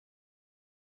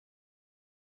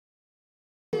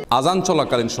আজান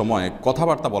চলাকালীন সময়ে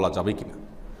কথাবার্তা বলা যাবে কিনা,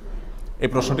 এই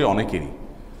প্রশ্নটি অনেকেরই।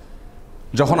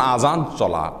 যখন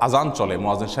আজান চলে,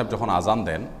 মুয়াজ্জিন সাহেব যখন আজান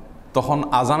দেন, তখন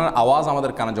আজানের আওয়াজ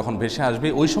আমাদের কানে যখন ভেসে আসবে,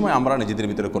 ওই সময় আমরা নিজেদের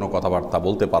ভিতরে কোনো কথাবার্তা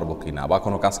বলতে পারবো কিনা বা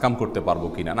কোনো কাজকাম করতে পারবো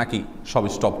কিনা, নাকি সব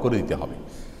স্টপ করে দিতে হবে।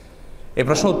 এই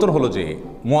প্রশ্নের উত্তর হলো যে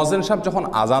মুয়াজ্জিন সাহেব যখন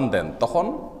আজান দেন তখন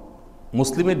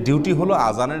মুসলিমের ডিউটি হলো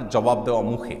আজানের জবাব দেওয়া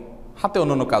মুখে, হাতে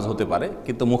অন্যান্য কাজ হতে পারে,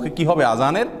 কিন্তু মুখে কি হবে,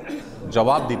 আজানের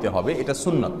জবাব দিতে হবে। এটা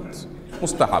সুন্নত,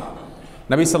 মুস্তাহাব।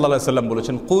 নবী সাল্লাল্লাহু আলাইহি ওয়াসাল্লাম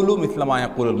বলেছেন, কুলু মিসলা মা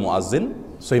ইয়াকুলুল মুয়াজ্জিন,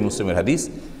 সহিহ মুসলিমের হাদিস।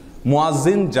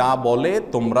 মুয়াজ্জিন যা বলে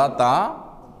তোমরা তা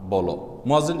বলো।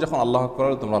 মুয়াজ্জিন যখন আল্লাহু আকবার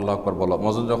বলে তোমরা আল্লাহু আকবার বলো।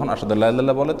 মুয়াজ্জিন যখন আশহাদু আল্লা ইলাহা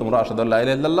ইল্লাল্লাহ বলে তোমরা আশহাদু আল্লা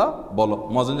ইলাহা ইল্লাল্লাহ বলো।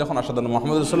 মুয়াজ্জিন যখন আশহাদু আন্না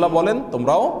মুহাম্মাদুর রাসূলুল্লাহ বলেন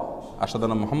তোমরাও আশহাদু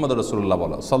আন্না মুহাম্মাদুর রাসূলুল্লাহ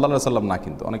বলো। সাল্লাল্লাহু আলাইহি ওয়াসাল্লাম না,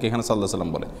 কিন্তু অনেকে এখানে সাল্লাল্লাহু আলাইহি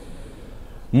ওয়াসাল্লাম বলে।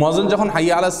 মুয়াজ্জিন যখন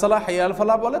হাইয়া আলাস সালাহ হাইয়া আল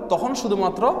ফালাহ বলে তখন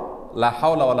শুধুমাত্র লা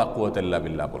হাওলা ওয়ালা কুওয়াতা ইল্লা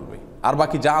বিল্লাহ বলবে। আর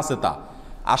বাকি যা আছে তা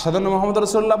আশহাদু আন্না মুহাম্মাদুর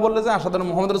রাসূলুল্লাহ বললে যে আশহাদু আন্না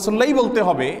মুহাম্মাদুর রাসূলুল্লাহই বলতে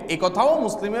হবে, এই কথাও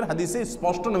মুসলিমের হাদিসে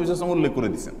স্পষ্ট নবী সাল্লাল্লাহু আলাইহি ওয়াসাল্লাম উল্লেখ করে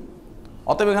দিয়েছেন।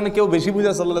 অতএব এখানে কেউ বেশি বুঝা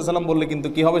সাল্লাল্লাহু আলাইহি ওয়াসাল্লাম বললে কিন্তু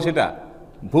কি হবে, সেটা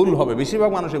ভুল হবে।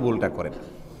 বেশিরভাগ মানুষ এই ভুলটা করেন।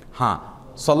 হ্যাঁ,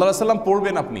 সাল্লাল্লাহু আলাইহি ওয়াসাল্লাম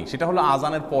পড়বেন আপনি, সেটা হলো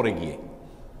আজানের পরে গিয়ে।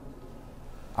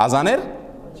 আজানের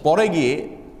পরে গিয়ে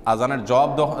আজানের জবাব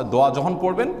দোয়া যখন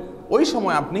পড়বেন ওই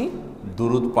সময় আপনি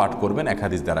দুরুদ পাঠ করবেন, এক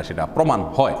হাদিস দ্বারা সেটা প্রমাণ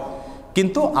হয়।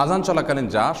 কিন্তু আজান চলাকালীন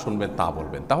যা শুনবেন তা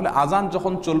বলবেন। তাহলে আজান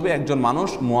যখন চলবে একজন মানুষ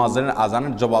মুয়াজ্জিনের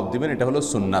আজানের জবাব দিবেন, এটা হলো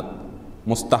সুন্নাত,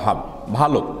 মুস্তাহাব,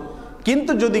 ভালো।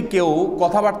 কিন্তু যদি কেউ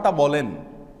কথাবার্তা বলেন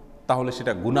তাহলে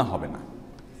সেটা গুনাহ হবে না।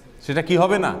 সেটা কি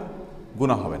হবে না?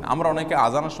 গুনাহ হবে না। আমরা অনেকে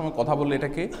আজানের সময় কথা বললে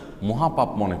এটাকে মহাপাপ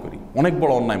মনে করি, অনেক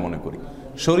বড় অন্যায় মনে করি।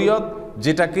 শরীয়ত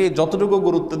যেটাকে যতটুকু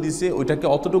গুরুত্ব দিছে ওইটাকে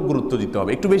অতটুকু গুরুত্ব দিতে হবে।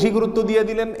 একটু বেশি গুরুত্ব দিয়ে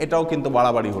দিলেন এটাও কিন্তু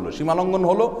বাড়াবাড়ি হলো, সীমালঙ্ঘন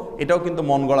হলো, এটাও কিন্তু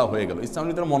মন গড়া হয়ে গেল। ইসলামের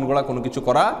ভিতরে মন গড়া কোনো কিছু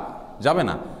করা যাবে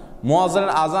না।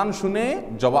 মুয়াজ্জিনের আজান শুনে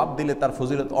জবাব দিলে তার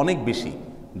ফজিলত অনেক বেশি।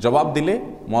 জবাব দিলে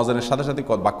মুয়াজ্জিনের সাথে সাথে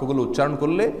বাক্যগুলো উচ্চারণ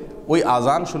করলে ওই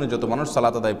আজান শুনে যত মানুষ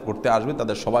সালাত আদায় করতে আসবে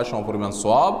তাদের সবাই সমপরিমাণ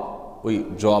সওয়াব ওই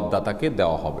জবাবদাতাকে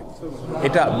দেওয়া হবে।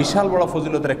 এটা বিশাল বড়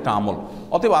ফজিলতের একটা আমল।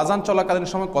 অতএব আজান চলাকালীন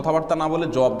সময় কথাবার্তা না বলে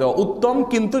জবাব দেওয়া উত্তম।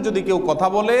 কিন্তু যদি কেউ কথা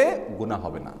বলে গুনাহ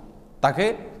হবে না, তাকে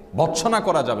ভৎসনা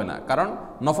করা যাবে না। কারণ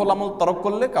নফল আমল তরক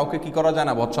করলে কাউকে কি করা যায়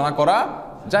না, ভৎসনা করা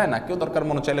যায় না। কেউ দরকার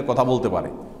মনে চাইলে কথা বলতে পারে,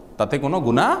 তাতে কোনো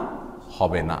গুনাহ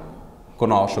হবে না,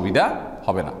 কোনো অসুবিধা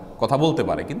হবে না, কথা বলতে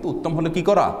পারে। কিন্তু উত্তম হলো কি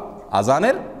করা,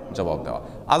 আজানের জবাব দেওয়া।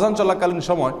 আজান চলাকালীন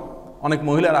সময় অনেক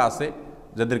মহিলারা আছে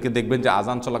যাদেরকে দেখবেন যে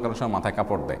আজান চলাকালীন সময় মাথায়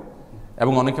কাপড় দেয়,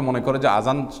 এবং অনেকে মনে করে যে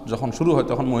আজান যখন শুরু হয়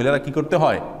তখন মহিলারা কি করতে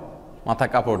হয়,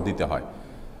 মাথায় কাপড় দিতে হয়।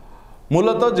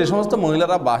 মূলত যে সমস্ত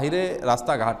মহিলারা বাহিরে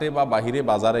রাস্তাঘাটে বা বাহিরে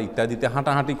বাজারে ইত্যাদিতে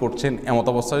হাঁটাহাঁটি করছেন, এমত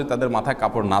অবস্থায় যদি তাদের মাথায়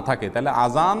কাপড় না থাকে তাহলে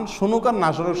আজান শুনুক আর না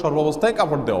শুনুক সর্বাবস্থায়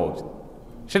কাপড় দেওয়া উচিত,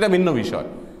 সেটা ভিন্ন বিষয়।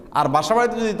 আর বাসা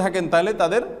বাড়িতে যদি থাকেন তাহলে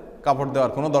তাদের কাপড়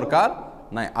দেওয়ার কোনো দরকার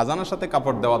নাই। আজানের সাথে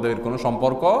কাপড় দেওয়া দেওয়ার কোনো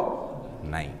সম্পর্ক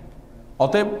নাই।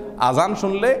 অতএব আজান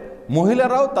শুনলে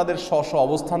মহিলারাও তাদের স্ব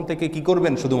অবস্থান থেকে কি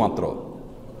করবেন, শুধুমাত্র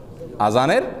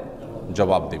আজানের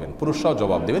জবাব দিবেন, পুরুষরাও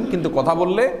জবাব দিবেন। কিন্তু কথা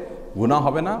বললে গুনাহ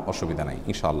হবে না, অসুবিধা নাই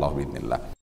ইনশাআল্লাহ বিইذনিল্লাহ।